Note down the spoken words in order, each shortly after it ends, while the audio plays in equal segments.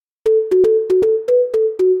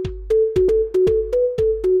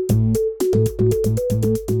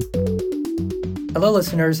Hello,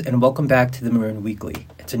 listeners, and welcome back to the Maroon Weekly.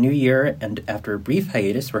 It's a new year, and after a brief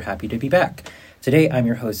hiatus, we're happy to be back. Today, I'm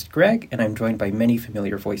your host, Greg, and I'm joined by many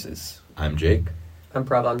familiar voices. I'm Jake. I'm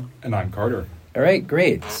Pravan. And I'm Carter. All right,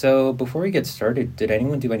 great. So before we get started, did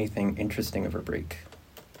anyone do anything interesting over break?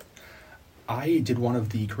 I did one of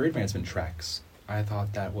the career advancement tracks. I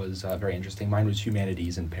thought that was very interesting. Mine was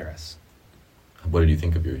Humanities in Paris. What did you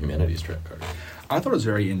think of your humanities track, Carter? I thought it was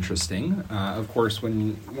very interesting. Of course,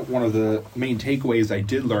 one of the main takeaways I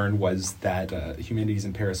did learn was that Humanities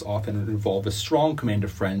in Paris often involve a strong command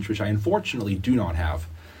of French, which I unfortunately do not have.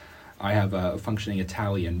 I have a functioning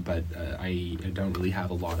Italian, but I don't really have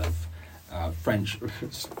a lot of French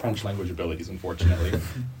language abilities, unfortunately.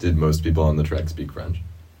 Did most people on the track speak French?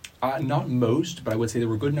 Not most, but I would say there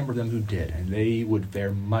were a good number of them who did, and they would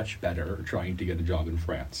fare much better trying to get a job in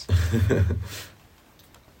France.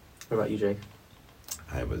 What about you, Jake?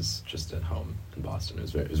 I was just at home in Boston. It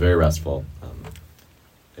was very restful.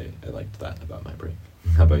 I liked that about my break.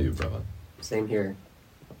 How about you, Pravan? Same here.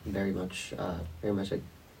 Very much a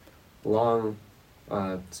long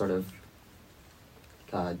sort of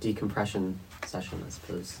decompression session, I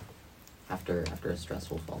suppose, after a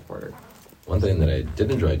stressful fall quarter. One thing that I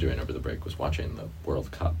did enjoy doing over the break was watching the World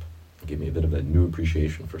Cup. It gave me a bit of a new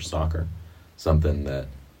appreciation for soccer, something that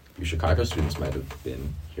UChicago students might have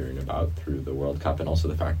been hearing about through the World Cup, and also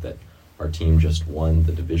the fact that our team just won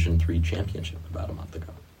the Division III championship about a month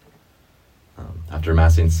ago. After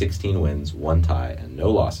amassing 16 wins, 1 tie, and no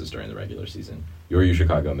losses during the regular season, your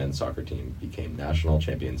UChicago men's soccer team became national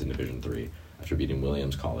champions in Division III after beating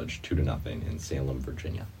Williams College 2-0 in Salem,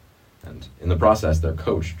 Virginia. And in the process, their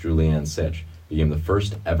coach, Julianne Sitch, became the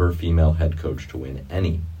first ever female head coach to win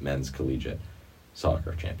any men's collegiate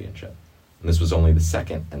soccer championship. And this was only the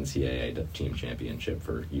second NCAA team championship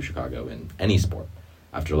for UChicago in any sport,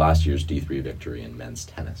 after last year's D3 victory in men's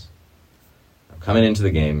tennis. Now, coming into the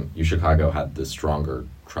game, UChicago had the stronger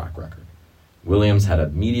track record. Williams had a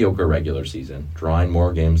mediocre regular season, drawing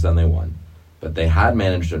more games than they won, but they had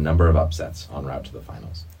managed a number of upsets en route to the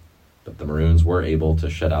finals. But the Maroons were able to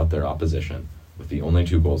shut out their opposition, with the only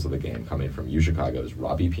 2 goals of the game coming from UChicago's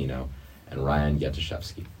Robbie Pino and Ryan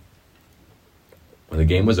Yetashevsky. When the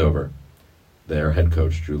game was over, their head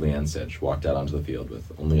coach, Julianne Sitch, walked out onto the field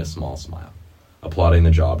with only a small smile, applauding the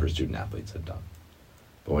job her student-athletes had done.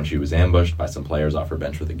 But when she was ambushed by some players off her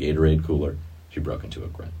bench with a Gatorade cooler, she broke into a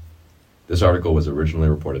grin. This article was originally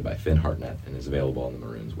reported by Finn Hartnett and is available on the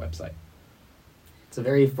Maroons website. It's a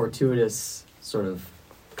very fortuitous sort of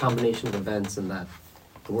combination of events in that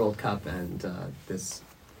the World Cup and this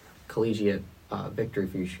collegiate victory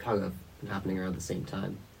for UChicago have been happening around the same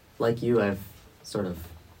time. Like you, I've sort of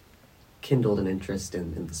kindled an interest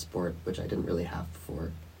in the sport, which I didn't really have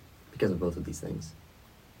before because of both of these things.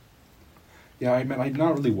 Yeah, I did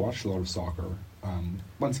not really watch a lot of soccer.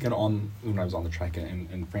 Once again, when I was on the track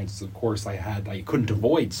in France, of course, I couldn't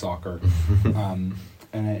avoid soccer.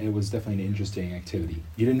 And it was definitely an interesting activity.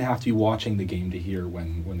 You didn't have to be watching the game to hear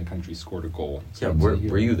when the country scored a goal. So yeah,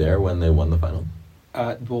 were you there when they won the final?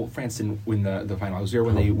 Well, France didn't win the final. I was there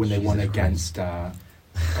when they won against, I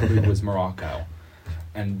believe it was Morocco.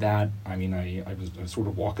 And that, I was sort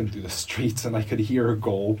of walking through the streets and I could hear a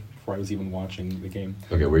goal before I was even watching the game.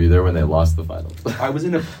 Okay, were you there when they lost the final? I was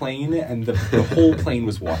in a plane and the whole plane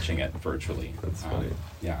was watching it virtually. That's funny.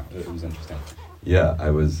 Yeah, it was interesting. Yeah,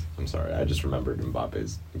 I'm sorry, I just remembered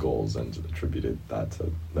Mbappe's goals and attributed that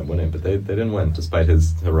to them winning, but they didn't win despite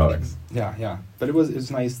his heroics. Yeah. But it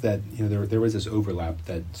was nice that there was this overlap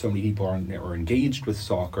that so many people are engaged with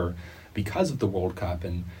soccer because of the World Cup,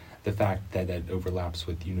 and the fact that it overlaps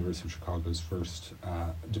with the University of Chicago's first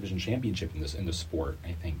division championship in the sport.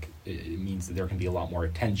 I think it means that there can be a lot more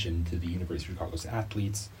attention to the University of Chicago's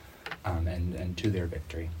athletes and to their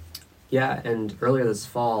victory. Yeah, and earlier this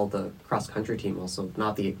fall, the cross-country team also,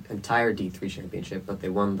 not the entire D3 championship, but they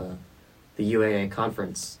won the UAA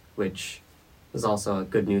conference, which was also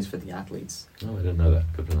good news for the athletes. Oh, I didn't know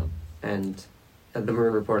that. Good for them. And the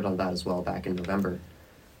Maroon reported on that as well back in November.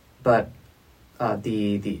 But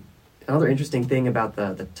the another interesting thing about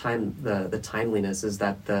the timeliness is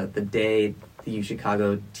that the day the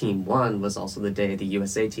UChicago team won was also the day the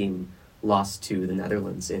USA team lost to the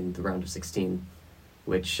Netherlands in the round of 16.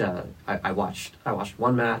 Which I watched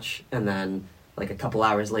one match, and then like a couple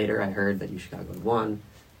hours later I heard that UChicago had won,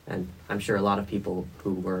 and I'm sure a lot of people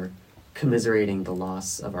who were commiserating the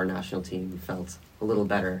loss of our national team felt a little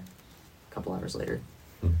better a couple hours later.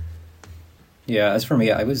 Yeah, as for me,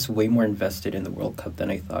 I was way more invested in the World Cup than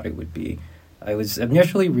I thought it would be. I was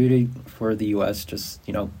initially rooting for the U.S. just,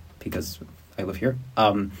 because I live here.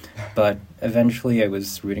 But eventually I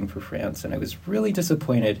was rooting for France, and I was really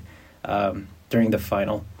disappointed during the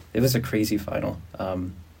final. It was a crazy final.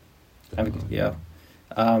 Yeah.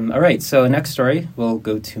 All right, so next story will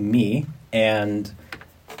go to me, and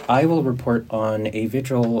I will report on a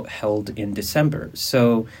vigil held in December.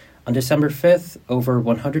 So on December 5th, over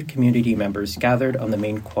 100 community members gathered on the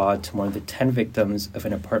main quad to mourn the 10 victims of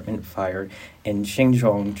an apartment fire in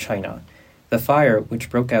Xinjiang, China. The fire, which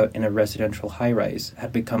broke out in a residential high-rise,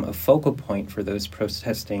 had become a focal point for those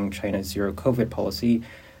protesting China's zero-COVID policy,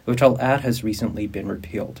 which I'll add has recently been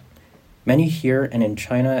repealed. Many here and in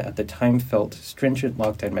China at the time felt stringent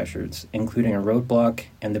lockdown measures, including a roadblock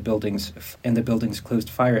and the building's closed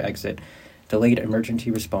fire exit, delayed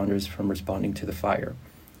emergency responders from responding to the fire.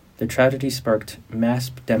 The tragedy sparked mass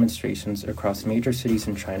demonstrations across major cities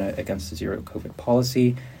in China against the zero-COVID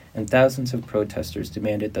policy, and thousands of protesters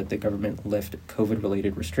demanded that the government lift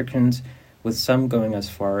COVID-related restrictions, with some going as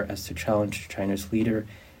far as to challenge China's leader,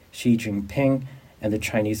 Xi Jinping, and the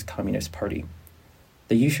Chinese Communist Party.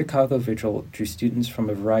 The UChicago Vigil drew students from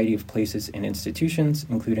a variety of places and institutions,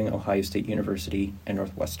 including Ohio State University and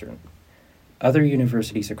Northwestern. Other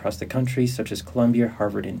universities across the country, such as Columbia,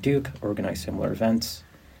 Harvard, and Duke, organized similar events.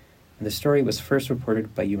 And the story was first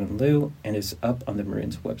reported by Yuan Liu and is up on the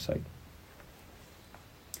Maroon's website.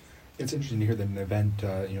 It's interesting to hear that an event,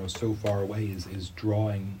 so far away is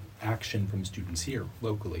drawing action from students here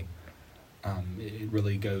locally. It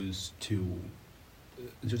really goes to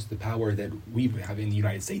just the power that we have in the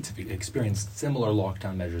United States. Have experienced similar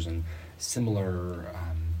lockdown measures and similar,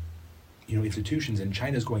 institutions, and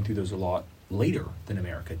China's going through those a lot later than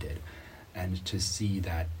America did, and to see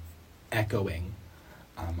that echoing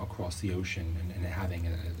across the ocean and having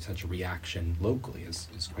such a reaction locally is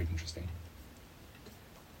quite interesting.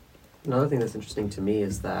 Another thing that's interesting to me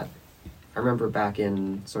is that I remember back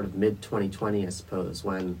in sort of mid-2020, I suppose,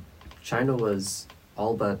 when China was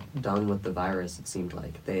all but done with the virus, it seemed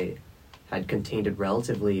like. They had contained it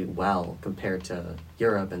relatively well compared to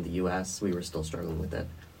Europe and the US. We were still struggling with it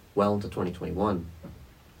well into 2021.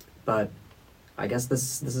 But I guess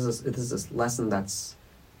this is a lesson that's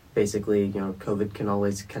basically, COVID can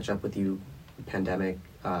always catch up with you, pandemic,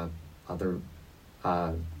 other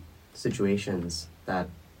situations that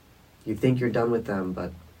you think you're done with them,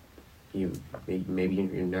 but maybe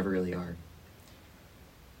you never really are.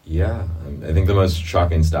 Yeah, I think the most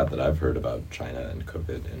shocking stat that I've heard about China and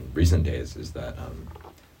COVID in recent days is that,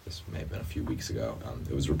 this may have been a few weeks ago,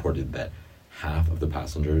 it was reported that half of the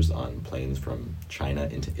passengers on planes from China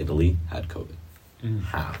into Italy had COVID.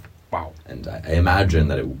 Half. Wow. And I imagine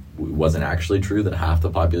that it wasn't actually true that half the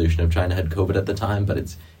population of China had COVID at the time, but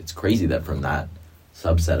it's crazy that from that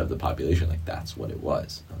subset of the population, that's what it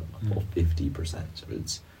was, a full 50%. So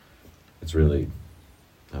it's really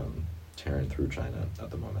tearing through China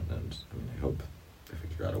at the moment, and I hope they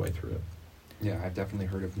figure out a way through it. Yeah, I've definitely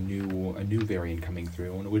heard of a new variant coming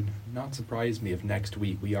through, and it would not surprise me if next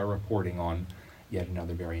week we are reporting on yet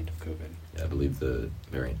another variant of COVID. Yeah, I believe the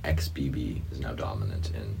variant XBB is now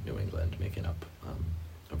dominant in New England, making up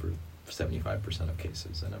over 75% of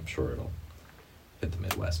cases, and I'm sure it'll hit the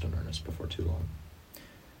Midwest in earnest before too long.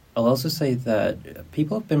 I'll also say that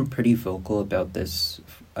people have been pretty vocal about this,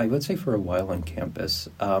 I would say, for a while on campus.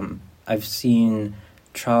 I've seen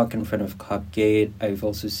chalk in front of Cop Gate. I've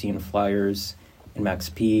also seen flyers in Max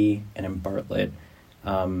P and in Bartlett.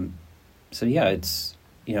 So yeah, it's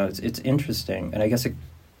interesting, and I guess it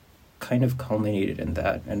kind of culminated in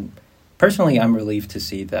that. And personally, I'm relieved to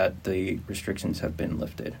see that the restrictions have been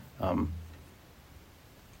lifted.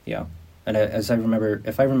 Yeah, and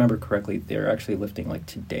if I remember correctly, they're actually lifting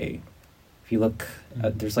today. If you look,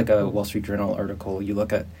 there's a Wall Street Journal article. You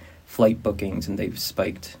look at flight bookings, and they've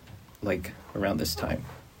spiked around this time.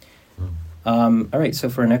 All right, so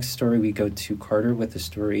for our next story, we go to Carter with a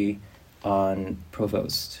story on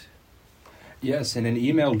Provost. Yes, in an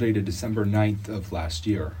email dated December 9th of last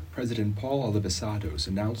year, President Paul Alivisatos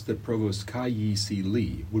announced that Provost Ka Yee C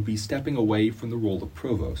would be stepping away from the role of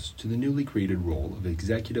Provost to the newly created role of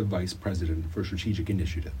Executive Vice President for Strategic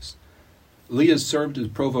Initiatives. Lee has served as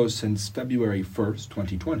Provost since February 1st,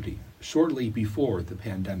 2020, shortly before the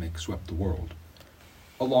pandemic swept the world.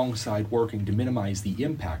 Alongside working to minimize the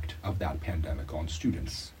impact of that pandemic on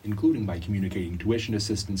students, including by communicating tuition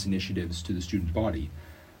assistance initiatives to the student body,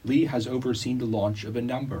 Lee has overseen the launch of a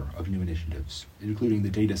number of new initiatives, including the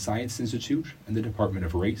Data Science Institute and the Department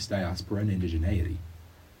of Race, Diaspora, and Indigeneity.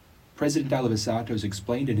 President Alivisatos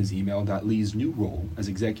explained in his email that Lee's new role as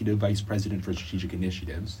Executive Vice President for Strategic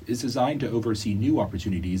Initiatives is designed to oversee new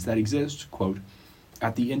opportunities that exist, quote,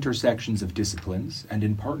 at the intersections of disciplines and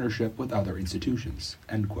in partnership with other institutions,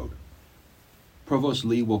 end quote. Provost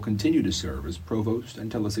Lee will continue to serve as Provost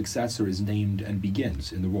until a successor is named and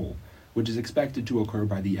begins in the role, which is expected to occur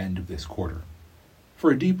by the end of this quarter.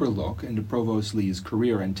 For a deeper look into Provost Lee's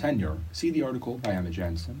career and tenure, see the article by Emma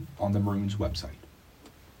Jensen on the Maroon's website.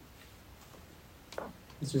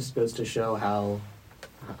 This just goes to show how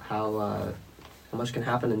much can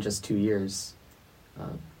happen in just 2 years.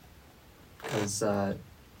 Because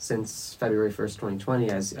since February 1st, 2020,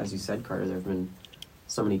 as you said, Carter, there have been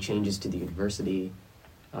so many changes to the university.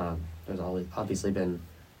 There's obviously been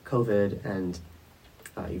COVID and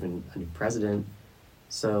even a new president.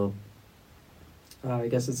 So I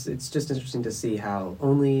guess it's just interesting to see how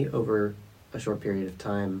only over a short period of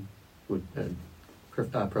time would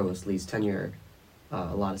Provost Lee's tenure,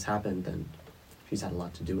 a lot has happened, and she's had a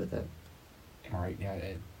lot to do with it. All right, yeah.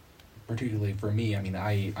 Particularly for me, I mean,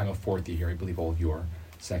 I'm a fourth year here. I believe all of you are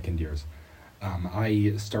second years.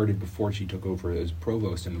 I started before she took over as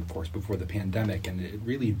provost, and of course before the pandemic, and it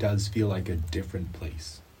really does feel like a different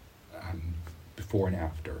place before and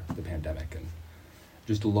after the pandemic, and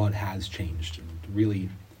just a lot has changed. And really,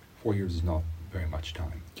 4 years is not very much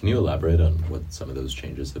time. Can you elaborate on what some of those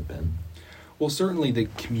changes have been? Well, certainly the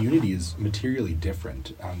community is materially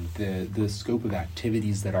different. The scope of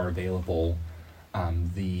activities that are available,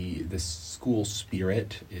 the school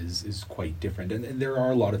spirit is quite different, and there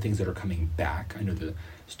are a lot of things that are coming back. I know the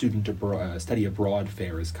study abroad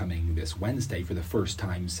fair is coming this Wednesday for the first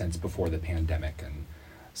time since before the pandemic, and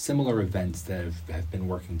similar events that have been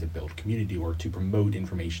working to build community or to promote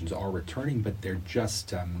information are returning, but they're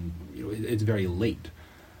just it's very late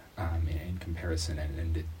in comparison,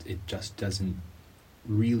 and it just doesn't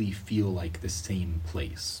really feel like the same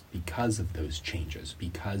place because of those changes,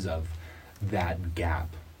 because of that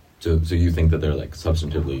gap. So you think that there are like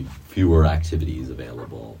substantively fewer activities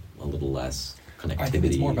available, a little less connectivity? I think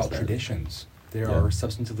it's more about traditions. There are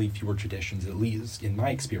substantively fewer traditions, at least in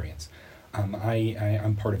my experience.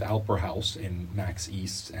 I'm part of Alper House in Max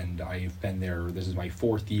East, and I've been there. This is my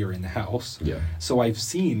 4th year in the house. Yeah. So I've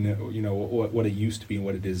seen, what it used to be and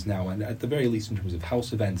what it is now, and at the very least in terms of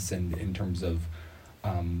house events and in terms of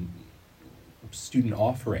student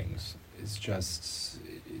offerings, it's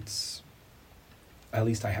at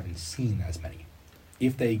least I haven't seen as many.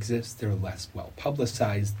 If they exist, they're less well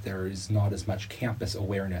publicized. There is not as much campus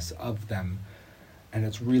awareness of them. And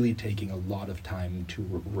it's really taking a lot of time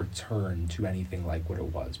to return to anything like what it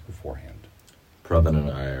was beforehand. Pravan and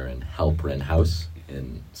I are in Halperin House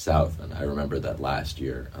in South, and I remember that last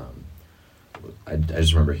year. I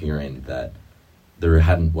just remember hearing that there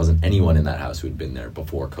wasn't anyone in that house who had been there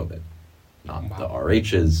before COVID. Not the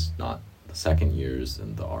RHs, not the second years,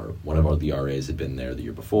 and one of the RAs had been there the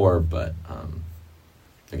year before, but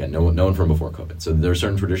again, no one from before COVID. So there are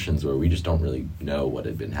certain traditions where we just don't really know what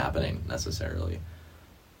had been happening necessarily.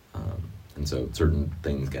 And so certain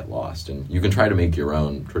things get lost. And you can try to make your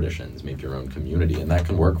own traditions, make your own community, and that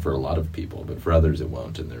can work for a lot of people, but for others it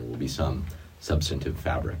won't, and there will be some substantive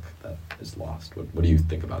fabric that is lost. What do you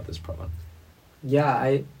think about this, Pravan? Yeah,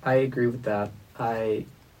 I agree with that. I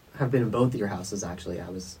have been in both of your houses, actually. I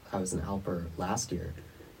was in Alper last year.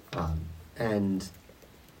 And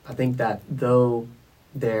I think that though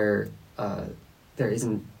there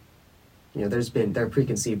isn't, there are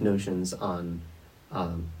preconceived notions on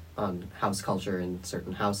house culture in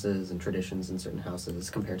certain houses and traditions in certain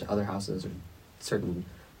houses compared to other houses, or certain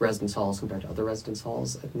residence halls compared to other residence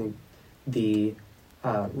halls. I think the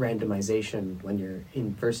randomization when you're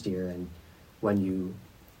in first year, and when you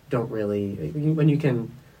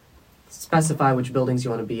can specify which buildings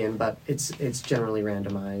you want to be in, but it's generally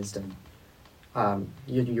randomized, and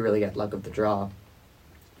you really get luck of the draw.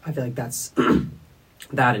 I feel like that's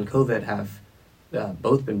that and COVID have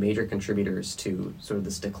both been major contributors to sort of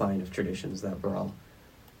this decline of traditions that we're all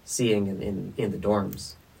seeing in the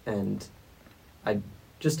dorms. And I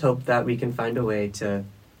just hope that we can find a way to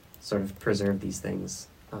sort of preserve these things.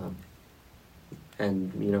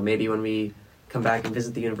 And, maybe when we come back and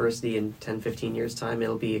visit the university in 10, 15 years' time,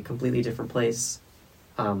 it'll be a completely different place.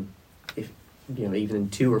 If even in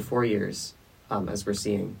 2 or 4 years, as we're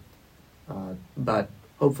seeing. But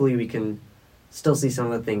hopefully we can still see some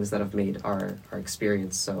of the things that have made our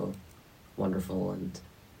experience so wonderful and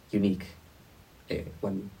unique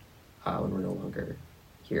when we're no longer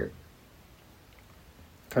here.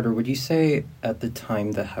 Carter, would you say at the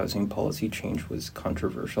time the housing policy change was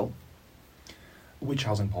controversial? Which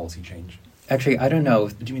housing policy change? Actually, I don't know.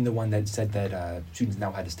 Do you mean the one that said that students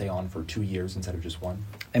now had to stay on for 2 years instead of just 1?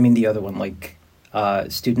 I mean the other one, like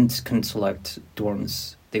students couldn't select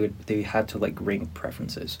dorms. They had to rank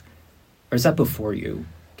preferences. Or is that before you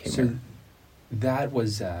came here?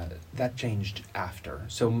 That changed after.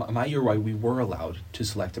 So my year, we were allowed to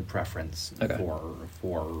select a preference Okay.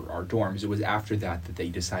 for our dorms. It was after that they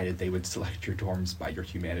decided they would select your dorms by your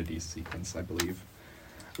humanities sequence, I believe.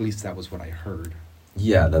 At least that was what I heard.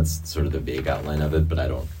 Yeah, that's sort of the vague outline of it, but I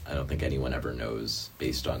don't think anyone ever knows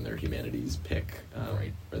based on their humanities pick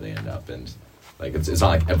Right. where they end up. And like it's not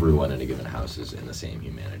like everyone in a given house is in the same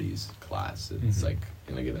humanities class. It's Mhm. like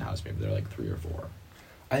in a given house maybe there are like 3 or 4.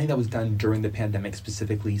 I think that was done during the pandemic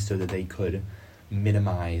specifically so that they could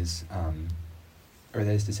minimize, or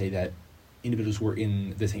that is to say that individuals who were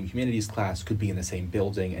in the same humanities class could be in the same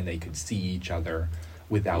building and they could see each other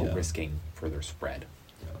without Yeah. risking further spread.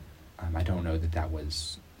 Yeah. I don't know that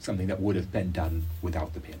was something that would have been done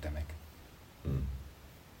without the pandemic. Mm.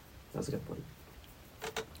 That's a good point.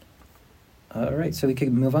 All right, so we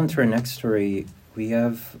could move on to our next story. We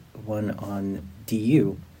have one on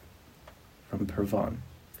DU from Pravan.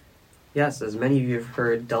 Yes, as many of you have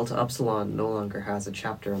heard, Delta Upsilon no longer has a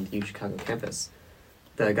chapter on the UChicago campus.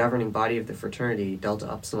 The governing body of the fraternity,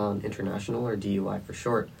 Delta Upsilon International, or DUI for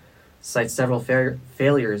short, cites several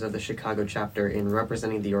failures of the Chicago chapter in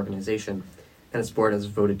representing the organization, and its board has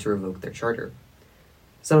voted to revoke their charter.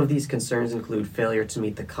 Some of these concerns include failure to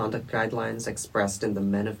meet the conduct guidelines expressed in the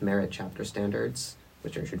Men of Merit chapter standards,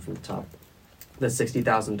 which are issued from the top, the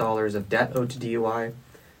 $60,000 of debt owed to DUI,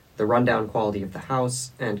 the rundown quality of the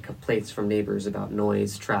house, and complaints from neighbors about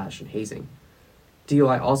noise, trash, and hazing.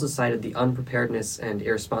 DUI also cited the unpreparedness and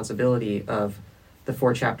irresponsibility of the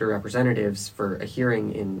 4 chapter representatives for a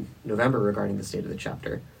hearing in November regarding the state of the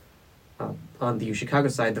chapter. On the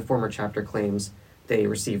UChicago side, the former chapter claims they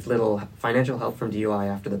received little financial help from DUI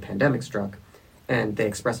after the pandemic struck, and they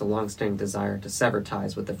express a long-standing desire to sever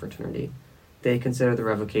ties with the fraternity. They consider the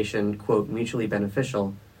revocation, quote, mutually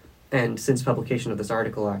beneficial, and since publication of this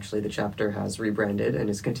article, actually, the chapter has rebranded and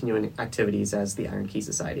is continuing activities as the Iron Key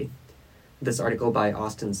Society. This article by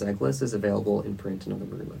Austin Zeglis is available in print and on the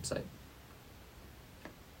Maroon website.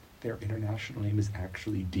 Their international name is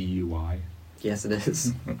actually DUI. Yes, it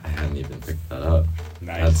is. I hadn't even picked that up.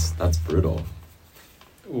 Nice. That's brutal.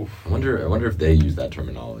 Oof. I wonder if they use that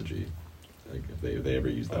terminology. Like if they ever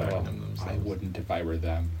use that acronym themselves. I wouldn't if I were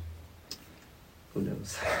them. Who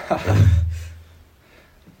knows?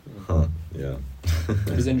 Huh, yeah.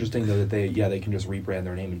 It was interesting though that they can just rebrand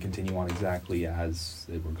their name and continue on exactly as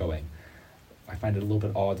they were going. I find it a little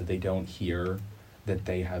bit odd that they don't hear that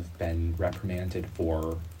they have been reprimanded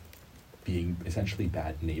for being essentially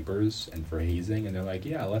bad neighbors and for hazing, and they're like,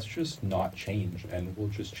 yeah, let's just not change and we'll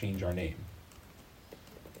just change our name.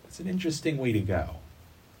 It's an interesting way to go.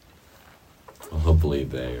 Well, hopefully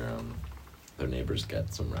their neighbors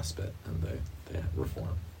get some respite and they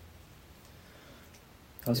reform.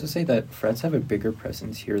 I'll also say that frats have a bigger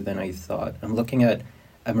presence here than I thought. I'm looking at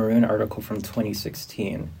a Maroon article from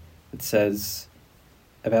 2016. It says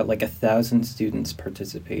about 1,000 students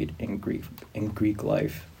participate in Greek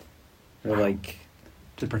life. They're like...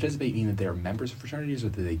 To participate mean that they're members of fraternities, or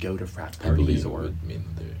do they go to frat I believe parties, it or would mean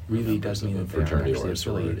that they're really members does mean of that a they're fraternity actually or a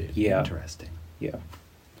sorority. affiliated? Yeah. Interesting. Yeah.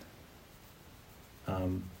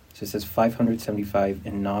 So it says 575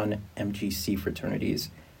 in non-MGC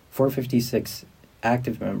fraternities, 456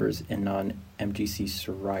 active members in non-MGC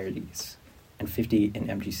sororities, and 50 in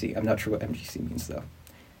MGC. I'm not sure what MGC means, though.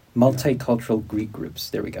 Multicultural Greek groups.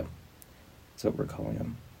 There we go. That's what we're calling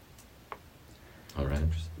them. All right.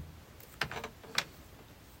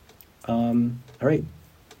 All right.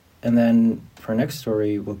 And then for our next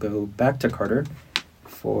story, we'll go back to Carter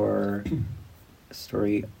for a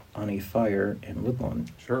story on a fire in Woodlawn.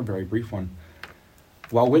 Sure, a very brief one.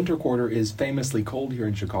 While winter quarter is famously cold here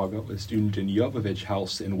in Chicago, a student in Jovovich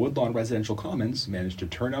House in Woodlawn Residential Commons managed to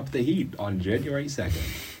turn up the heat on January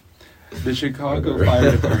 2nd. The Chicago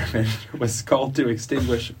Fire Department was called to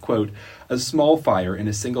extinguish, quote, a small fire in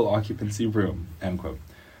a single occupancy room, end quote.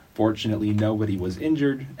 Fortunately, nobody was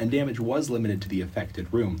injured, and damage was limited to the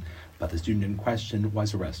affected room, but the student in question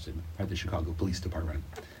was arrested by the Chicago Police Department.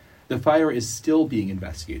 The fire is still being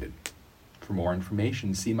investigated. For more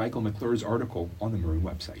information, see Michael McClure's article on the Maroon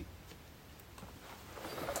website.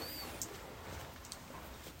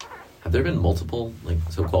 Have there been multiple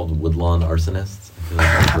so-called Woodlawn arsonists? I feel like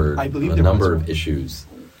I've heard I believe a there number was of issues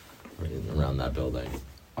around that building.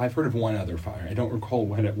 I've heard of one other fire. I don't recall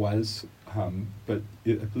when it was, but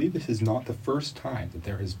I believe this is not the first time that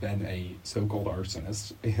there has been a so-called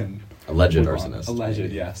arsonist in Alleged Woodlawn. arsonist. Alleged,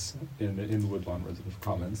 maybe. yes, in Woodlawn Residential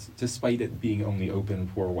Commons, despite it being only open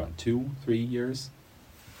for 2-3 years.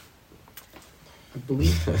 I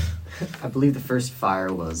believe the first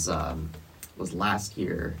fire was last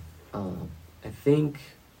year. I think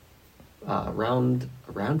around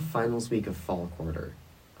finals week of fall quarter,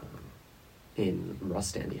 in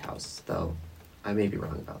Rustandy House, though I may be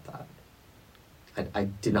wrong about that. I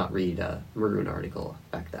did not read a Maroon article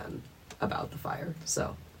back then about the fire,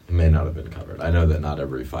 so. It may not have been covered. I know that not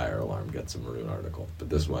every fire alarm gets a Maroon article, but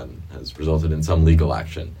this one has resulted in some legal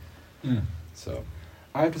action. Mm. So,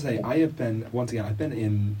 I have to say, I've been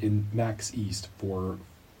in Max East for,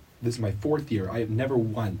 this is my 4th year. I have never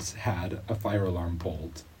once had a fire alarm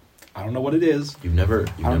pulled. I don't know what it is. you've never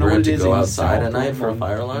I don't know had what to it is go in outside South at night for a Woodlawn.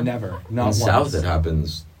 fire alarm? Never, not in once. South it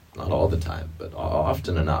happens not all the time, but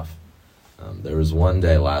often enough. There was one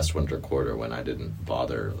day last winter quarter when I didn't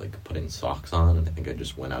bother like putting socks on, and I think I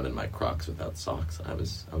just went out in my Crocs without socks. I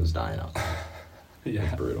was dying outside. It was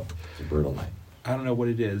Yeah. brutal. It was a brutal night. I don't know what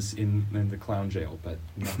it is in the clown jail, but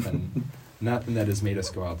nothing that has made us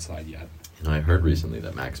go outside yet. You know, I heard recently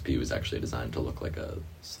that Max P was actually designed to look like a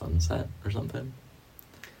sunset or something.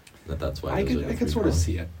 That's why I those are the could three sort of colors.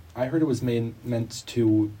 see it. I heard it was meant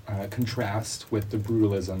to contrast with the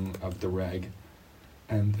brutalism of the Reg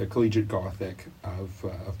and the collegiate Gothic of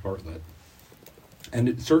Bartlett. And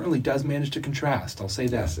it certainly does manage to contrast, I'll say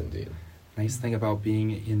that. Yes, indeed. Nice thing about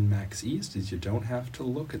being in Max East is you don't have to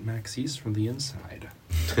look at Max East from the inside.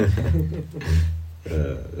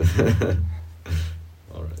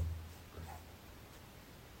 All right.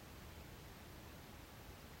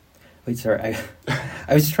 Wait, sorry.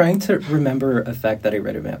 I was trying to remember a fact that I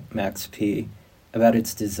read about Max P. about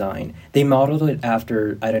its design. They modeled it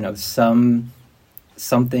after, I don't know,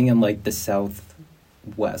 something in like the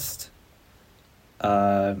southwest.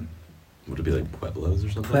 Would it be like Pueblos or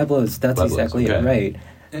something? Pueblos, that's Pueblos, exactly it, okay. right.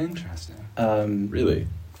 Interesting. Really?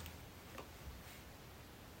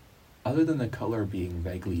 Other than the color being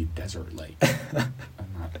vaguely desert-like. I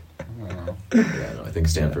don't know. Yeah, no, I think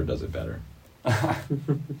Stanford does it better.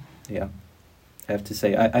 Yeah. I have to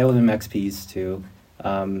say, I live in Max P's too.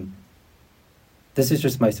 This is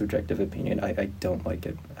just my subjective opinion. I don't like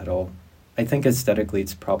it at all. I think aesthetically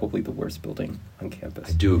it's probably the worst building on campus.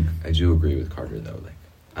 I do agree with Carter though. Like,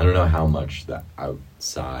 I don't know how much the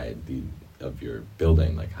outside of your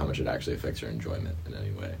building, like how much it actually affects your enjoyment in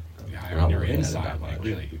any way. Yeah, You're not you're looking at it inside, that like, much.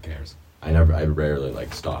 really, who cares? I rarely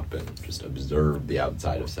like stop and just observe the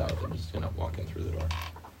outside of South and just walking through the door.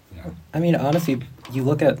 Yeah. I mean, honestly, you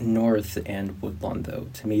look at North and Woodlawn, though.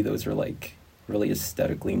 To me, those are like really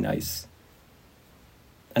aesthetically nice,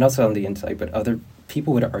 and also on the inside. But other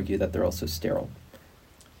people would argue that they're also sterile.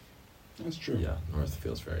 That's true. Yeah, North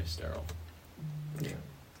feels very sterile.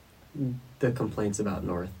 The complaints about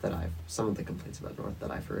North some of the complaints about North that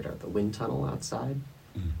I've heard are the wind tunnel outside,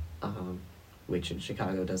 Mm. which in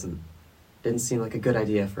Chicago didn't seem like a good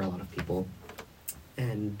idea for a lot of people,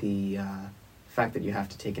 and the fact that you have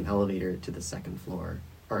to take an elevator to the second floor,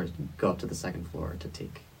 or go up to the second floor to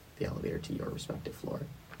take the elevator to your respective floor,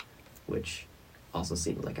 which also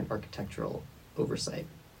seemed like an architectural oversight.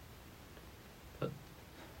 But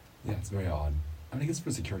Yeah, it's very odd. I mean, I guess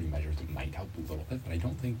for security measures it might help a little bit, but I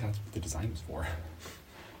don't think that's what the design was for.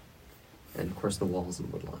 and of course the walls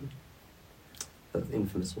in Woodlawn, the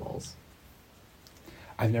infamous walls.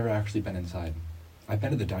 I've never actually been inside. I've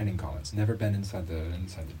been to the dining commons, never been inside the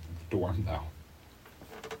dorm though.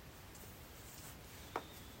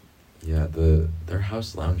 Yeah, their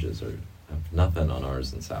house lounges have nothing on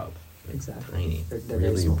ours in South. They're Exactly. tiny. They're very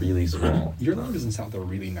really, small. really small. Your lounges in South are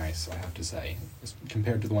really nice, I have to say,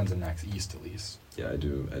 compared to the ones in Max East at least. Yeah, I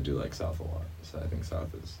do like South a lot. So I think South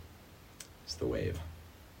is the wave.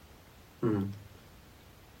 Hmm.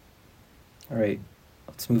 All right,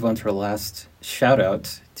 let's move on to our last shout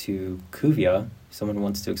out to Kuvia. Someone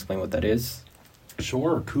wants to explain what that is.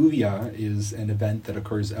 Sure, Kuvia is an event that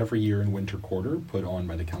occurs every year in winter quarter, put on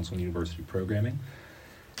by the Council on University Programming.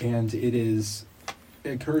 And it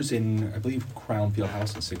occurs in, I believe, Crown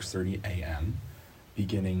Fieldhouse at 6:30 a.m.,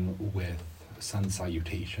 beginning with sun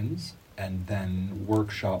salutations, and then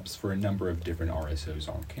workshops for a number of different RSOs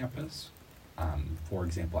on campus. For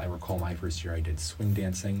example, I recall my first year I did swing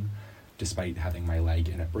dancing, despite having my leg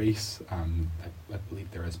in a brace. I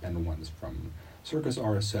believe there has been ones from circus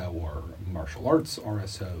RSO or martial arts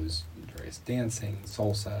RSOs, various dancing,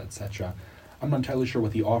 salsa, etc. I'm not entirely sure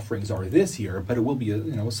what the offerings are this year, but it will be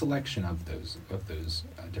a selection of those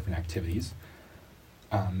different activities.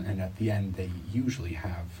 And at the end, they usually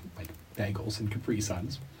have like bagels and Capri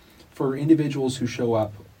Suns. For individuals who show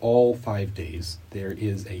up all 5 days, there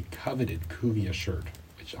is a coveted Kuvia shirt,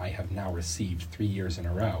 which I have now received 3 years in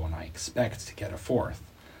a row, and I expect to get a fourth.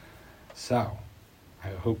 So, I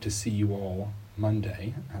hope to see you all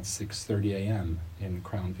Monday at 6:30 a.m. in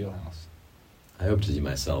Crown Fieldhouse. I hope to see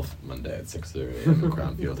myself Monday at 6:30 a.m. at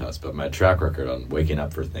Crown Fieldhouse, but my track record on waking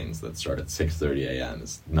up for things that start at 6:30 a.m.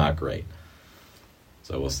 is not great.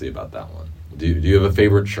 So we'll see about that one. Do you have a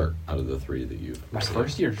favorite shirt out of the three that you've My seen?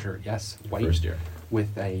 first year shirt, yes, white First year.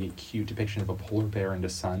 with a cute depiction of a polar bear and a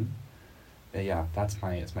sun. Yeah, it's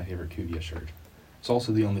my favorite Cuvia shirt. It's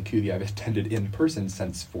also the only Cuvia I've attended in person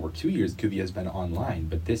since for 2 years Cuvia has been online,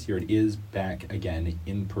 but this year it is back again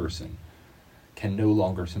in person. Can no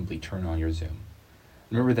longer simply turn on your Zoom.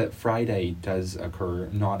 Remember that Friday does occur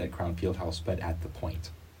not at Crown Fieldhouse, but at the Point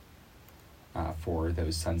for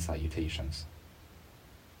those sun salutations.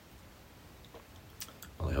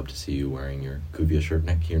 Well, I hope to see you wearing your Cuvia shirt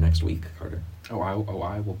here next week, Carter. I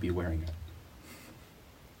will be wearing it.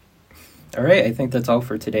 All right, I think that's all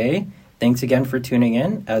for today. Thanks again for tuning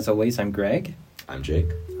in. As always, I'm Greg. I'm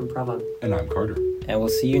Jake. I'm Pravan. And I'm Carter. And we'll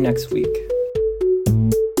see you next week.